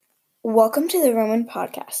Welcome to the Roman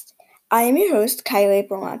Podcast. I am your host, Kylie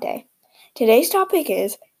Brilante. Today's topic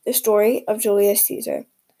is the story of Julius Caesar.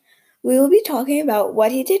 We will be talking about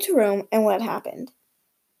what he did to Rome and what happened.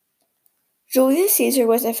 Julius Caesar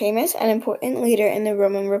was a famous and important leader in the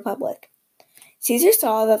Roman Republic. Caesar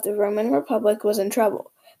saw that the Roman Republic was in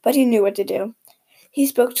trouble, but he knew what to do. He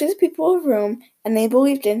spoke to the people of Rome, and they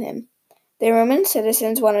believed in him. The Roman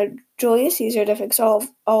citizens wanted Julius Caesar to fix all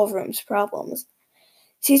of Rome's problems.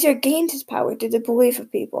 Caesar gained his power through the belief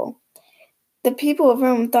of people. The people of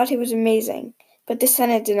Rome thought he was amazing, but the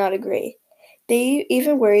Senate did not agree. They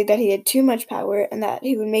even worried that he had too much power and that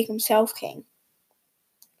he would make himself king.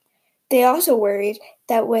 They also worried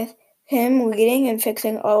that with him leading and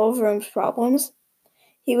fixing all of Rome's problems,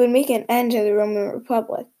 he would make an end to the Roman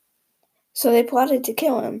Republic. So they plotted to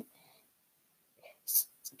kill him.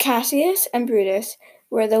 Cassius and Brutus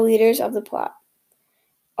were the leaders of the plot.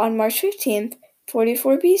 On March 15th,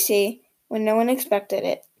 44 BC, when no one expected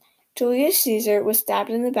it, Julius Caesar was stabbed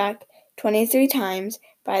in the back 23 times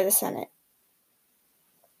by the Senate.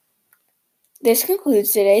 This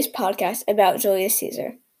concludes today's podcast about Julius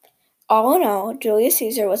Caesar. All in all, Julius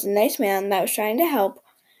Caesar was a nice man that was trying to help,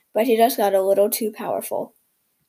 but he just got a little too powerful.